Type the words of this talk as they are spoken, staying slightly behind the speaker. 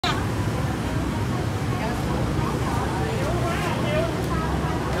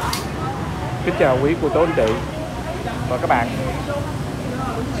Kính chào quý cô chú anh chị và các bạn.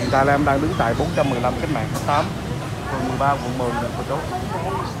 Hiện tại là em đang đứng tại 415 Cách Mạng tháng 8, phường 13, quận 10 nè cô chú.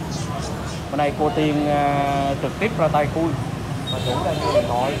 Bữa nay cô Tiên trực tiếp ra tay khui và chủ đang nghe điện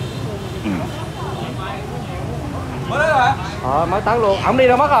thoại. Mới tới rồi. Mới tới luôn. Ổng đi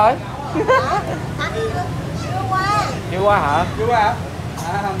đâu mất rồi? Chưa qua hả? Chưa qua hả?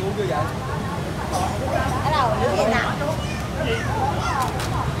 Không muốn chưa vậy. Ở đâu như vậy nào?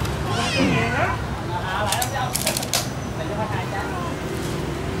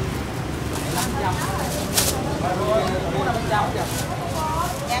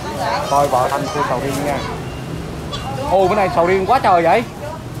 Coi vợ Thanh khui sầu riêng nha. Ôi bữa nay sầu riêng quá trời vậy.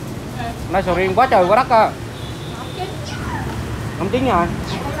 Bữa nay sầu riêng quá trời quá đất à. Không chín rồi.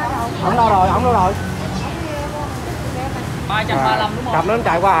 Ổng đâu rồi? Ổng đâu rồi? 335 đúng không? Cầm nó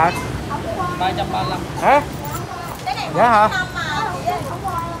chạy qua hả? 335. Hả? Dạ hả?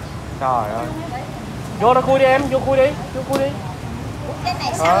 Trời ơi. Vô nó khui đi em, vô khui đi, vô khui đi. Cái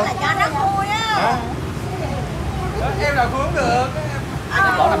này sao là cho nó khui á. Em nào khui cũng được.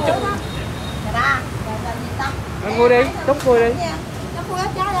 Em bỏ 50. Em khui đi, chúc khui đi. Nó khui hết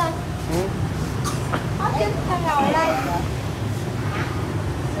trái lên. Hết chín rồi đây.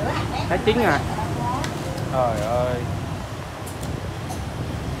 Thấy chín à? Trời ơi.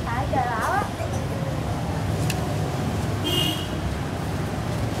 Tại trời lỡ á.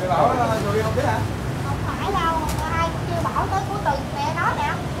 Trời bảo rồi đi không biết hả? Không phải đâu, ai cũng kêu Bảo tới cuối tuần mẹ nói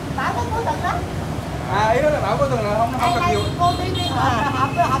nè. Bảo tới cuối tuần đó. Ý đó là bảo cuối tuần là không gặp nhiều. Cô Tiên đi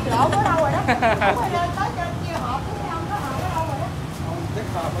họp lỗ ở đâu rồi đó. Không có lên tới trên kia họp chứ không có họp ở đâu rồi đó. Không, chắc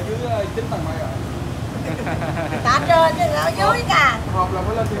họp ở dưới 9 tầng mây rồi. Cả trên chứ ở dưới cả. Họp là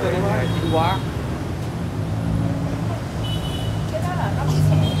phải lên chương trình thôi. Chín quá. Cái đó là nó bị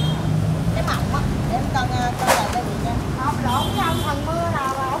xè. Cái mỏng á, để em cân lại cái gì nha. Họp lỗ cái ông thần mưa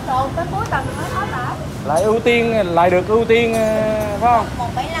nào mà ổng đồn tới cuối tuần mới hết lỡ. Lại được ưu tiên phải không?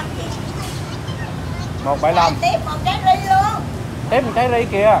 175 gì? 175. Tiếp một trái ri luôn. Tiếp một trái ri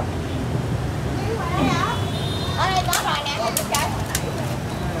kìa. Ở đây có rồi nè, một trái.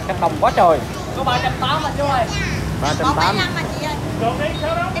 Cách đồng quá trời. Có 380 mà chú ơi. 380. 175 mà chị ơi.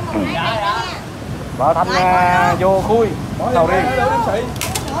 Cái một trái ri nha. Vợ Thanh vô khui sầu riêng. Nữa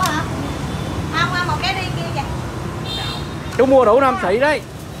hả? Không, một cái ri kia kìa. Chú mua đủ 5 xị đấy.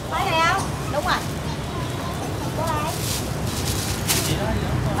 Phải này không? Đúng rồi. Có đây.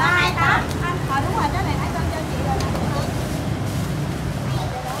 328. Đúng rồi, cái này nãy con cho chị rồi.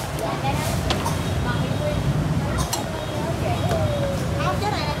 Không,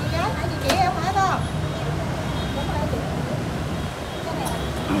 cái này là chị gái, nãy chị em phải không? Đúng rồi chị. Cái này là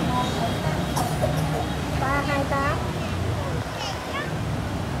 328.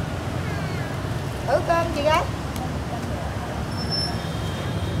 Thử cơm chị gái.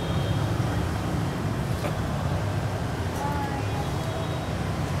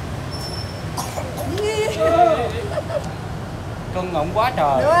 Cưng ổng quá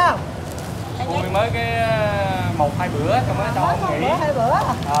trời. Được không? Khui mới cái 1-2 bữa xong mới cho ông nghỉ. 1-2 bữa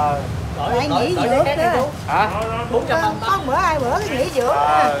hả? Lại nghỉ dưỡng nữa. Hả? 450. Có bữa 2 bữa cái nghỉ dưỡng.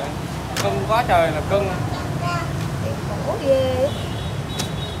 Cưng quá trời là cưng. Khổ ghê.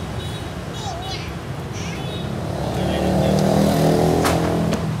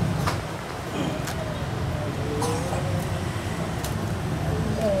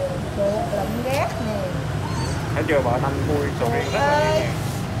 Chuột lụm ghét nè. Thấy chưa, vợ Thanh khui sầu riêng rất là nhẹ nhàng.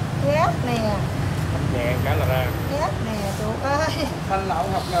 Ghét nè. Nhẹ cái là ra. Ghét nè chuột ơi. Thanh là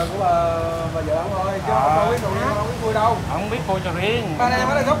ông học nghề của bà vợ ông thôi, chứ không biết sầu riêng, không biết khui đâu. Ông biết khui sầu riêng. Ba này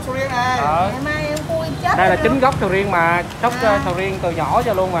mới là gốc sầu riêng này. Ngày mai em khui chết. Đây là chính gốc sầu riêng mà, sốc sầu riêng từ nhỏ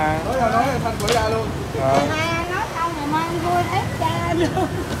cho luôn mà. Nói Thanh gửi ra luôn. Ngày mai anh nói xong ngày mai em khui hết cha luôn.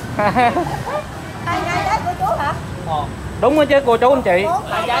 Hai trái của chú hả? Đúng đó chứ cô chú anh chị.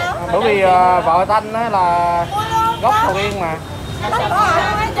 Bởi vì vợ Thanh á là gốc sầu riêng mà.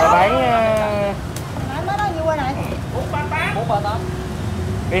 Rồi bán mới nói nhiêu qua này? 438.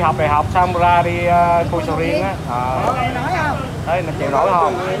 đi học đại học xong ra đi khui sầu riêng á. Nói không? Đây là chịu nổi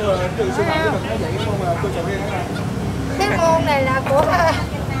không? Trường sư phạm nó dạy cái môn là khui sầu riêng đó. Cái môn này là của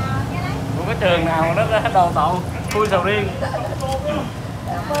cái trường nào nó đồ tậu khui sầu riêng.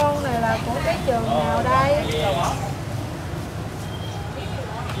 môn này là của cái trường nào đây?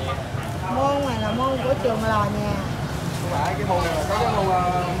 Môn này là môn của trường Lò Nhà. Không phải, cái môn này là có cái môn,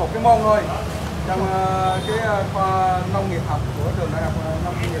 một cái môn thôi trong cái khoa nông nghiệp học của trường đại học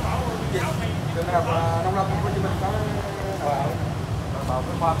nông nghiệp trường đại học nông lâm Thành phố Hồ Chí Minh có Vào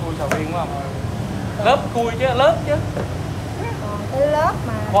cái khoa khui sầu riêng đúng không? Lớp khui chứ, lớp chứ. Còn cái lớp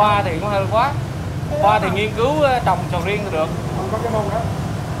mà Khoa thì cũng hơi quá. Khoa thì nghiên cứu trồng sầu riêng thì được. không có cái môn đó.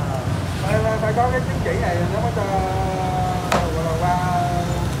 Phải có cái chứng chỉ này nó mới cho gọi là qua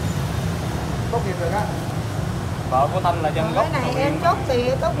tốt nghiệp được á. Vợ của Thanh là dân gốc cái sầu này em riêng. chốt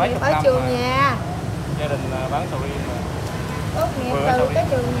thì tốt nghiệp ở trường nhà. Gia đình bán sầu riêng mà. Tốt nghiệp từ cái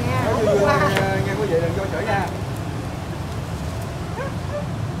trường nhà. Nghe quý vị đừng cho chửi nha.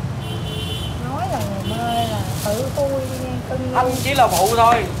 Nói là mê là tự tôi đi nha, cưng Thanh chỉ là phụ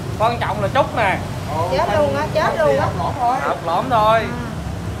thôi, quan trọng là Trúc nè. chết luôn á, chết luôn á. Học lõm thôi.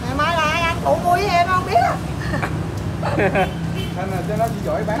 Ngày mai là ai ăn phụ vui với em không biết á. Nên là cho nó chỉ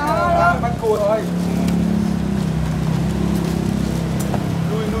giỏi bán cua thôi.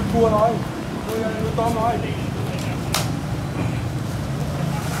 Nuôi cua thôi, nuôi tôm thôi.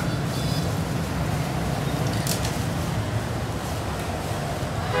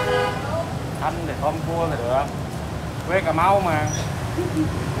 Thanh thì tôm cua là được. Quê Cà Mau mà.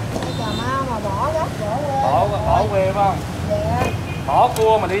 Cà Mau mà bỏ gấp Bỏ quê phải không? Dạ. Bỏ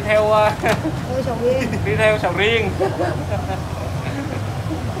cua mà đi theo Sầu riêng. đi theo sầu riêng.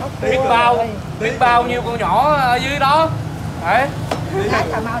 biết bao nhiêu con nhỏ ở dưới đó. Đấy.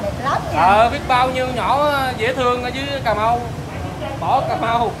 Cà Mau đẹp lắm nha. Biết bao nhiêu nhỏ dễ thương ở dưới Cà Mau. Bỏ Cà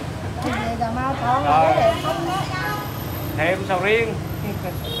Mau. Về Cà Mau còn là đẹp không đó. Thêm sầu riêng.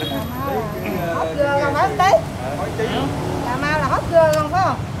 Cà Mau là hot girl không phải không tí? Cà Mau là hot girl không phải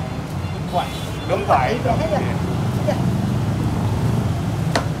không? Đúng vậy.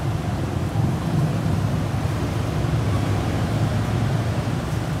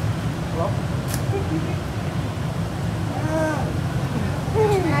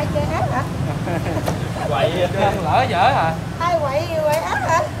 Hai chơi ác hả? Quậy lỡ dở hả? Hai quậy ác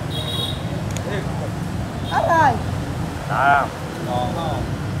hả? Hết rồi. Đã. Ngon không?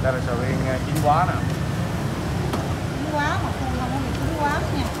 Đây là sầu riêng chín quá nè. Chín quá mà khui không có bị chín quá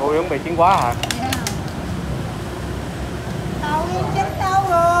nha. Khui không bị chín quá hả? Yeah. Sầu riêng chín đâu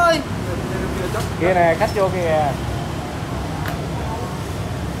rồi? Kia nè, khách vô kìa.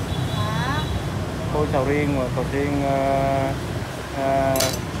 Khui sầu riêng mà sầu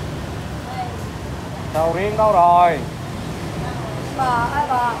riêng đâu rồi? Bò ơi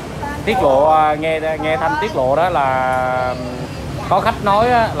bò. Tiết lộ nghe Thanh tiết lộ đó là có khách nói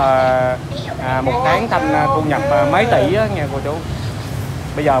là một tháng Thanh thu nhập mấy tỷ á nghe cô chú.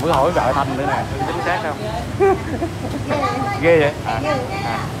 Bây giờ mới hỏi vợ Thanh nữa nè, chính xác không? Ghê vậy?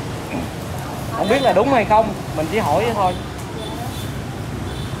 Không biết là đúng hay không, mình chỉ hỏi vậy thôi.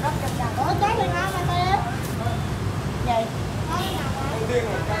 Ủa trái này ngon mà em. Vậy.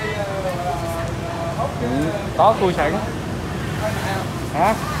 Có khui sẵn.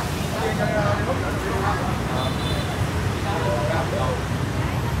 Hả?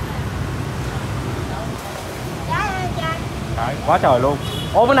 Đấy, quá trời luôn.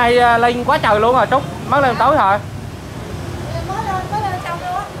 Ủa bữa nay lên quá trời luôn rồi Trúc. Mới lên tối hả? Mới lên xong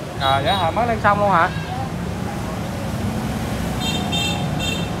luôn á. Dạ hả? Mới lên xong luôn hả?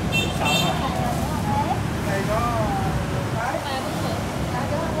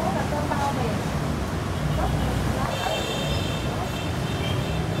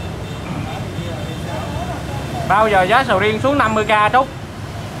 Bao giờ giá sầu riêng xuống 50k Trúc?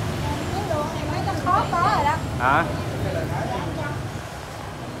 Khó có rồi đó. Hả?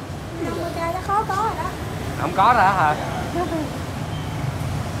 50k nó khó có rồi đó. Không có rồi hả?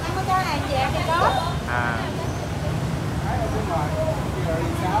 50k hàng vàng thì có.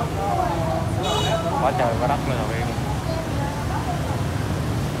 Quá trời quá đất luôn sầu riêng.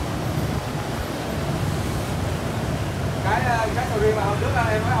 Cái sầu riêng mà hôm trước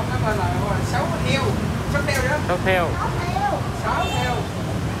em nói không có tên là 6 heo. Sóc theo đó. Sóc theo. 6 heo.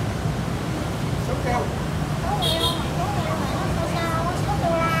 Sóc theo. Có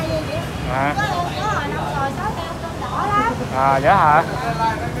hồi năm rồi 6 theo cơm đỏ lắm. Dạ hả?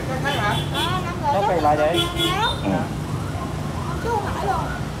 Cái hả? Nó kỳ lạ vậy? Chứ không phải luôn.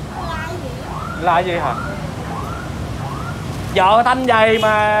 Là gì hả? Vợ Thanh vậy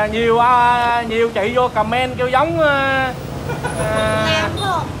mà nhiều chị vô comment kêu giống Nam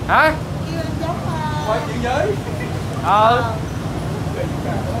không? hả? Kêu anh giống Thôi chuyện giới.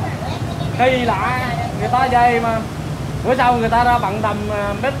 Kỳ lạ, người ta vậy mà bữa sau người ta ra bận đầm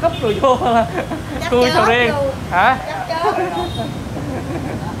make up rồi vô khui sầu riêng hả?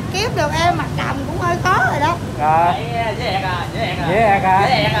 Kiếp được em mặt đầm cũng hơi khó rồi đó. Dễ ẹt à.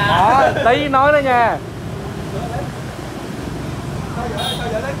 Đó, tí nói đó nha.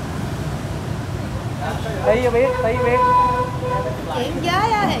 Tí biết. Chuyện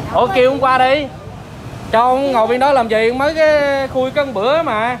giới á thì Ủa kêu hôm qua đi. Cho ông ngồi bên đó làm gì mới cái khui cân bữa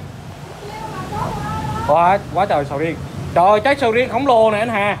mà. Quá trời sầu riêng. Trời trái sầu riêng khổng lồ nè anh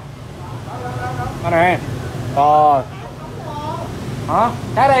Hà. Đó nè. Trời. Hả?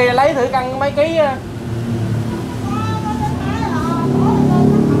 Trái đây lấy thử cân mấy ký.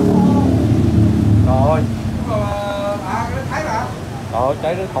 Rồi. Thái hả? Rồi,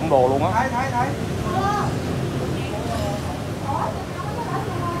 trái nó khổng lồ luôn á.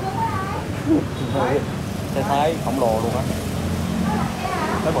 Thái. Trái Thái khổng lồ luôn á.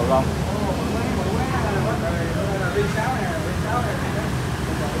 Thấy bự không?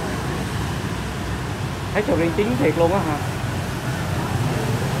 Thấy sầu riêng chín thiệt luôn á hả?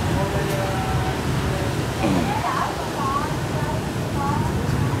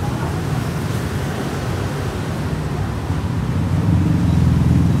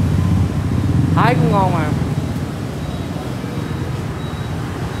 Thái cũng ngon mà.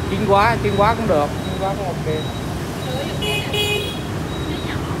 Chín quá cũng được, chín quá cũng ok.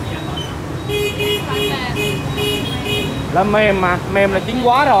 Là mềm mà, mềm là chín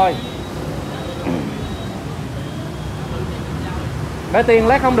quá rồi. Bé Tiên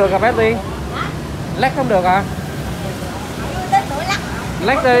lát không được à bé Tiên? Lát không được à?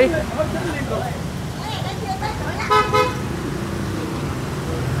 Lát đi.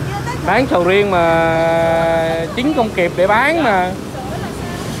 Bán sầu riêng mà chín không kịp để bán mà.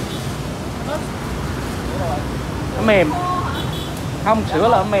 Nó mềm. Không, sữa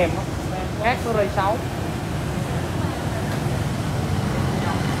là nó mềm. Khác với rây sáu.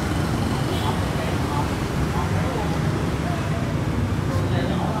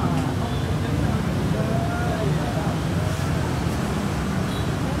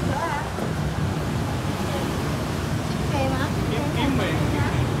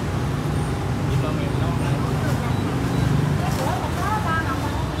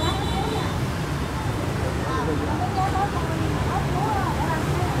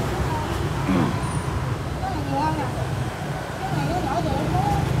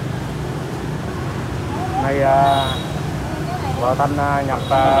 Này vợ Thanh nhập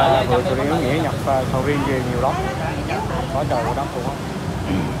vừa sầu riêng nghĩa nhập sầu riêng về nhiều lắm, có trời đất luôn á,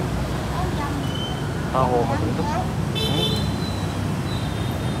 tha hồ mà thưởng thức.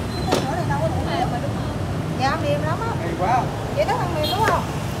 Dạ ăn mềm lắm á. Mềm quá. Vậy đó ăn mềm đúng không?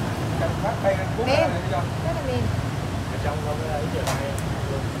 Mềm. Cái này mềm. Chỗ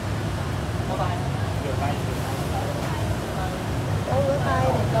rửa tay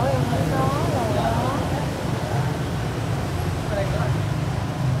này, chỗ em không có rồi đó.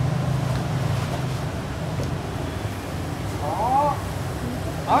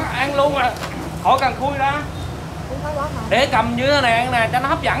 Đó, ăn luôn à. Khỏi cần khui ra. Để cầm như thế này ăn nè cho nó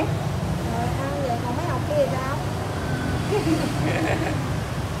hấp dẫn. Rồi ăn vậy còn mấy học kia thì sao?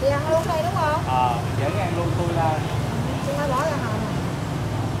 Thì ăn luôn đây đúng không? Vẫn ăn luôn khui ra. Chúng ta bỏ ra hòm.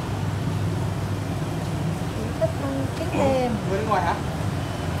 Thích ăn trứng mềm. Người nước ngoài hả?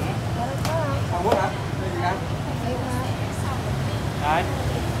 Có không? Hàn Quốc hả? Đây gì ăn? Đấy.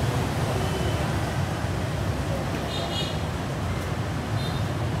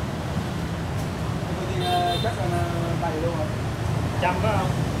 Chắc là đầy luôn rồi. 100 đó không?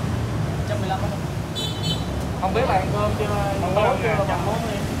 115 đó. Không biết là ăn cơm chưa? Không món chưa? 100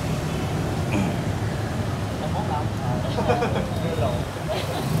 đi. 101 lắm. Đưa lộ.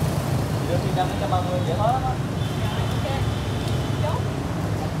 Đưa 130 dễ hết đó.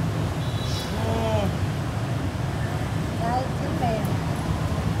 Đây, trứng mềm.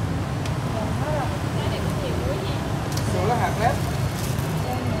 Sữa là hạt lép.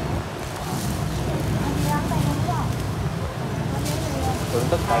 Thưởng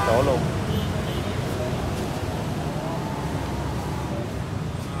thức tại chỗ luôn.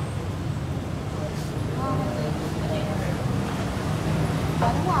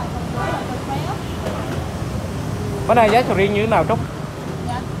 Bữa nay giá sầu riêng như thế nào Trúc?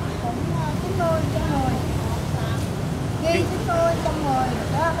 Dạ, cũng 90, 110. Ghi 90, 110,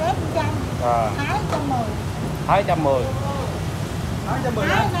 đó bé 100. Thái 110. Thái 110. Thái 110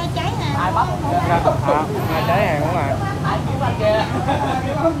 Thái hả? nay cháy nè. Ai bắt? Hai trái hàng cũng à. Ai kiếm anh kia.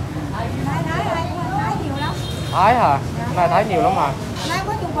 Thái nhiều lắm. Thái hả? Nay Thái nhiều lắm hả? Nay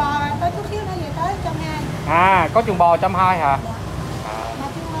có chuồng bò, tới chút xíu nữa về tới 120. Có chuồng bò 120 hả? Mà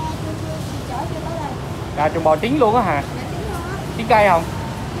chưa chở chưa tới đây. Chuồng bò chín luôn á hả? Dạ chín luôn á. Chín cây không?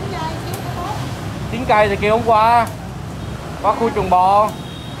 Chín cây, chín cái tốt. Chín cây thì kêu hôm qua qua khu chuồng bò.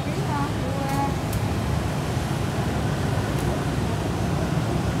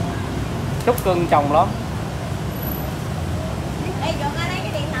 Trúc cưng chồng lắm. Ê, Chuồng ở đây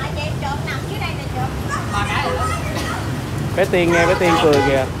cái điện thoại chị Chuồng nằm dưới đây nè Chuồng. Bé Tiên nghe bé Tiên cười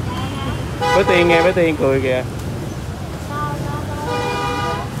kìa. Bé Tiên nghe bé Tiên cười kìa.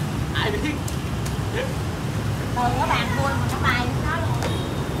 Ai biết. Từ cái bàn vui mà nó bài nó luôn.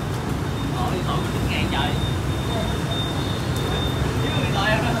 Đi thổi 9.000 trời.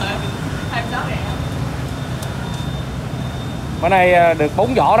 Bữa nay được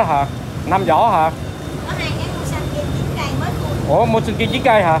 4 vỏ đó hả? 5 vỏ hả? Có 2 cái mua xanh kia 9 cây mới khui. Ủa mua sinh kia 9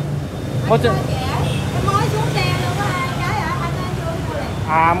 cây hả? Mua sinh... Cái mới xuống xe luôn có 2 trái hả? 2 trái chưa mua này.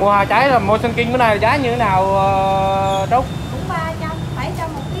 À mua 2 trái là mua sinh kia bữa nay giá như thế nào Trúc? Cũng 300,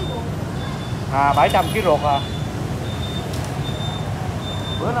 700 một ký ruột. À 700 kg ruột à.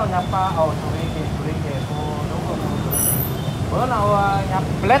 Bữa nào nhập sầu riêng kìa cô đúng không? Bữa nào nhập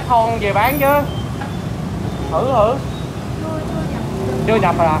lết thon về bán chứ. Thử. Chưa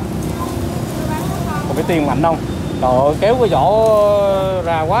nhập à? Còn cái tiền mạnh không? Trời ơi kéo cái vỏ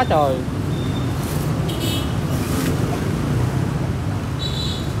ra quá trời.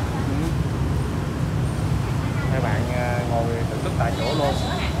 Hai bạn ngồi thưởng thức tại chỗ luôn.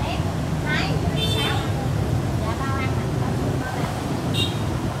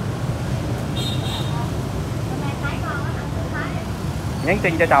 Nhắn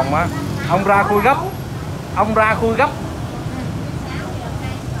tin cho chồng á, ông ra khui gấp. Ông ra khui gấp.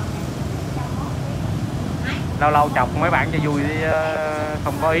 Lâu lâu chọc mấy bạn cho vui đi,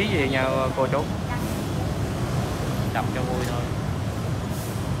 không có ý gì nha cô chú. Chọc cho vui thôi.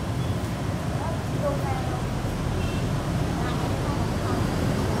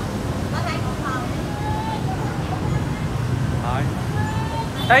 Rồi.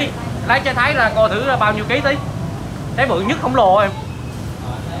 Tí, lấy cho Thái ra coi thử bao nhiêu ký tí. Trái bự nhất khổng lồ em.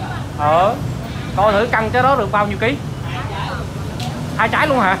 Coi thử cân cái đó được bao nhiêu ký. 2 trái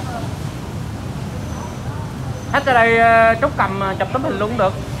luôn hả? Hết ra đây Trúc cầm chụp tấm hình luôn cũng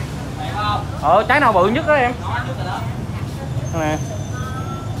được. Trái nào bự nhất đó em? Nè.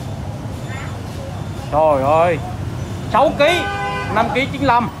 Trời ơi 6 kg 5 kg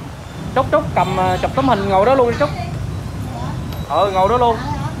 95. Trúc cầm chụp tấm hình ngồi đó luôn đi Trúc. Ngồi đó luôn.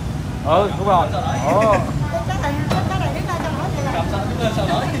 Đúng rồi.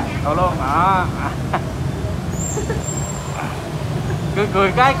 Rồi luôn à.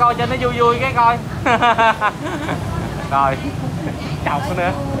 Cười cái coi cho nó vui cái coi. Rồi chọc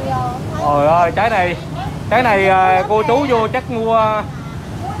nữa. Trời ơi trái này cô chú vô chắc mua,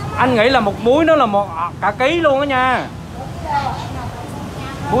 anh nghĩ là một múi nó là cả ký luôn đó nha.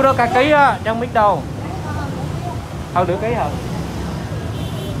 Múi đó cả ký á chứ không biết đâu. Hơn nửa ký hả?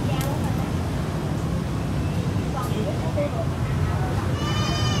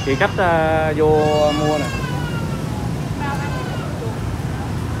 Chị khách vô mua nè.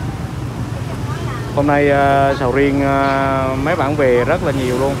 Hôm nay sầu riêng mấy bạn về rất là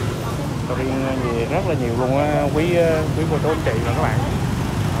nhiều luôn. Sầu riêng về rất là nhiều luôn á, quý cô chú anh chị và các bạn.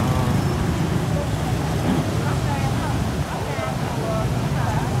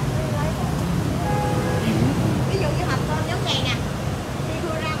 Ví dụ như hộp tôm giống này nè. Khi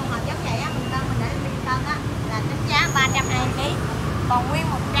khui ra một hộp giống vậy á, mình để mình tôm á là tính giá 320 kg. Còn nguyên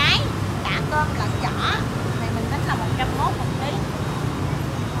một trái cả tôm lẫn vỏ thì mình tính là 101 một ký.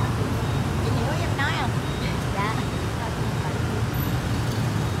 Chị hiểu em nói không? Dạ.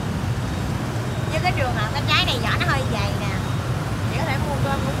 Với cái trường hợp cái trái này vỏ nó hơi dày nè, chị có thể mua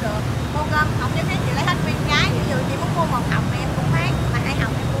cơm cũng được. Mua cơm không nhất thiết chị lấy hết nguyên trái. Ví dụ chị muốn mua một hộp thì em cũng bán, mà 2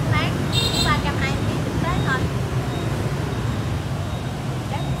 hộp em cũng bán. 320 kg thực tế thôi.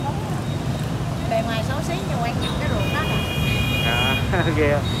 Bề ngoài xấu xí nhưng quan trọng cái ruột đó nè.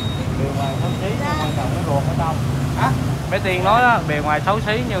 Ghê. Bề ngoài xấu xí nhưng quan trọng cái ruột ở trong. Hả? Mấy Tiên nói đó, bề ngoài xấu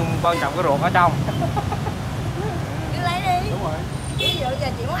xí nhưng quan trọng cái ruột ở trong. Cứ lấy đi. Đúng rồi. Ví dụ giờ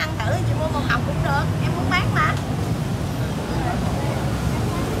chị muốn ăn thử chị mua một hộp cũng được, em muốn bán mà.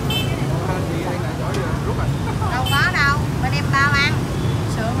 Đâu có đâu, bên em bao ăn.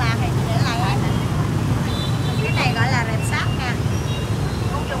 Sườn làm thì chị để lại em. Cái này gọi là rẹp sáp nha.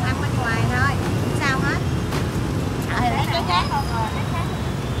 Cũng dùng ăn bên ngoài thôi, không sao hết. Thì lấy cái khác không rồi,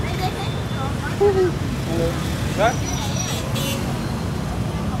 lấy cái khác luôn. Đấy.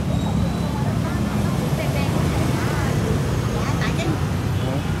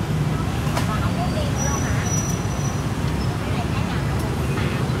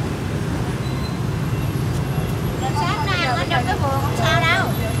 Trong cái vườn không sao đâu.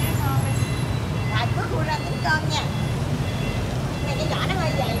 Rồi cứ khui ra tính cơm nha. Này cái vỏ nó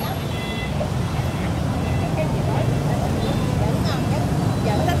hơi dày lắm. Giữ ngon nhất,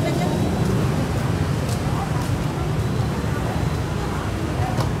 giữ lắm đó chứ.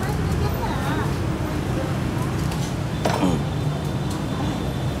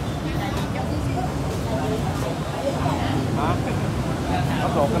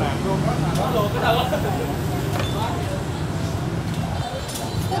 Bóc ruột cái nào? Bóc ruột cái đâu?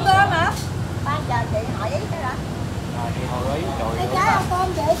 Cái cơm hả? Ba chờ chị hỏi ý cái đó. Chị hỏi ý trời. Cái trái không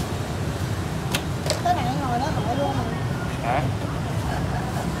cơm chị. Cái này ngồi đó gọi luôn rồi. Hả?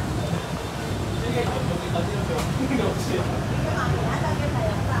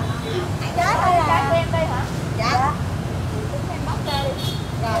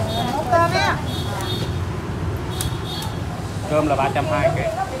 cơm nha. Cơm là 320 kg.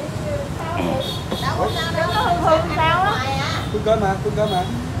 Nó hương sao đó. Khui cơm mà, khui cơm mà.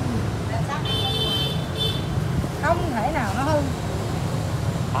 Không thể nào nó hư.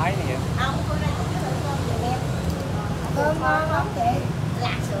 Thái như vậy. Cơm ngon lắm chị.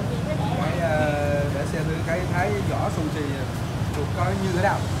 Để xem thử cái thái vỏ xù xì ruột coi như thế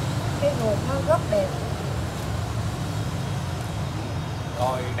nào. Cái ruột nó rất đẹp.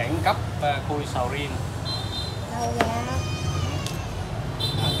 Rồi đẳng cấp khui sầu riêng. Đâu ra.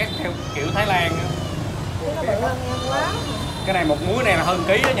 Cắt theo kiểu Thái Lan á. Nó bự hơn em quá. Cái này một muối này là hơn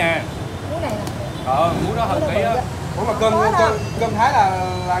ký đó nha. Muối này nè. Muối đó hơn ký á. Ủa mà cơm thái là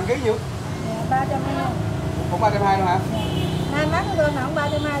ăn ký nhiêu? 320. Cũng 320 luôn hả? Nay mát cái cơm nào cũng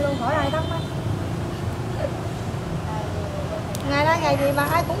 320 luôn, khỏi ai thắc mắc. Ngày nay ngày gì mà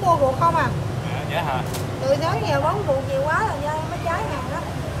ai cũng mua ruột không à? Dạ hả? Từ sáng giờ bóng ruột nhiều quá là do em mới trái hàng đó.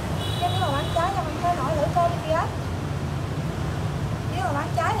 Chứ nếu mà bán trái cho mình tới nổi lưỡi cơm kia á. Nếu mà bán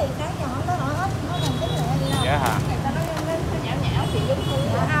trái thì sáng giờ không tới nổi hết, nó còn tính lẹ đi đâu. Dạ hả? Người ta nói nó nhão nhão thì giống như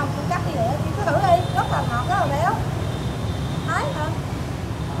dạ không, con cắt đi lẹ, cứ thử đi, rất là ngọt, rất là béo. Thái hả?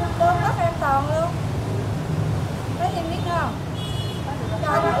 Cơm rất an toàn luôn. Thấy em biết không?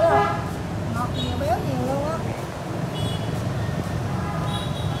 Cho thử rồi. Ngọt nhiều, béo nhiều luôn á.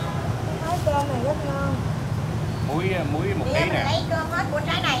 Thái cơm này rất ngon. Muối 1 kg nè. Em lấy cơm hết của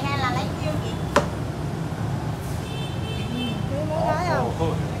trái này hay là lấy riêng chị? Cái muối thái không?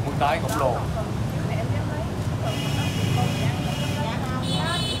 Muối tái khổng lồ.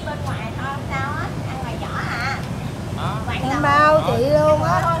 Bên ngoài thôi không sao hết, ăn ngoài vỏ à. Em bao chị luôn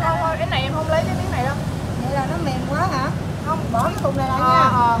á. Thôi, cái này em không lấy cái miếng này đâu. Vậy là nó mềm quá hả? Không, bỏ cái thùng này lại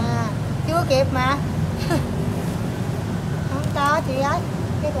nha. Chưa kịp mà. Không cho chị ấy.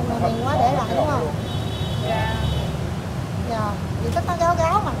 Cái thùng này mềm quá để lại đúng không? Dạ. Dạ, chị thích nó gáo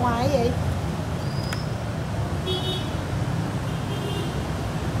gáo mặt ngoài cái gì?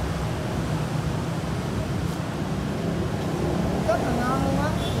 Rất là ngon luôn á.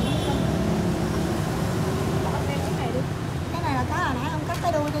 Cái này là cái hồi nãy ông cắt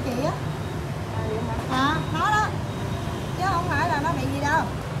cái đuôi cho chị á. Nó đó. Chứ không phải là nó bị gì đâu.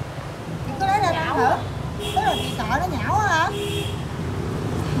 Chị cứ lấy ra ăn thử. Tức là chị sợ nó nhão á hả?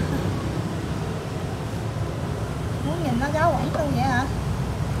 Muốn nhìn nó gáo quẩy luôn vậy hả?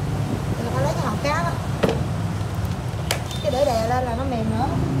 Thì phải lấy cái hộp cá đó. Cái để đè lên là nó mềm nữa.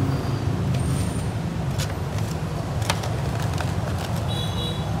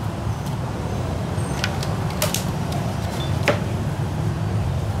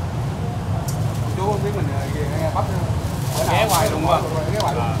 Chú không biết mình nghe bắp Ghé hoài luôn quá. Ghé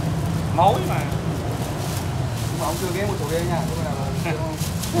hoài luôn. Mối mà. Nhưng mà ông chưa ghé mua sầu riêng nha.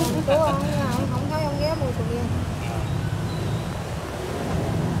 Chú không thấy ông ghé mua sầu riêng.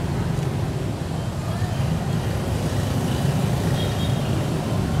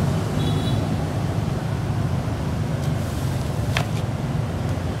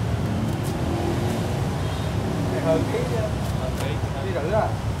 Hơn ký rưỡi á.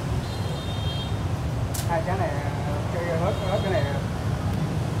 Hai trái này hết cái này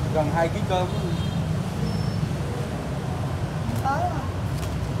gần 2 kg cơm. Tới rồi.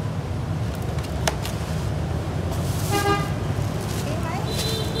 Ký mấy?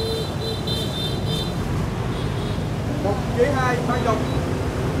 1 kg 2 30.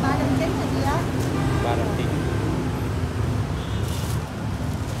 390 là gì đó? 390.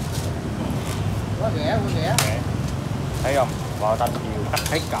 Quá rẻ, quá rẻ. Thấy không? Bò tanh nhiều cắt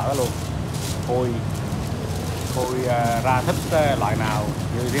hết cỡ luôn. Khui ra thích loại nào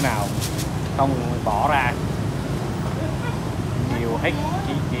như thế nào, không bỏ ra.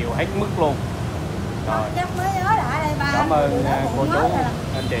 Chiều hết mức luôn. Rồi. Chắc mới nhớ lại đây ba. Cảm ơn cô chú,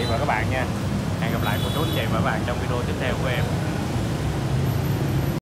 anh chị và các bạn nha. Hẹn gặp lại cô chú, anh chị và các bạn trong video tiếp theo của em.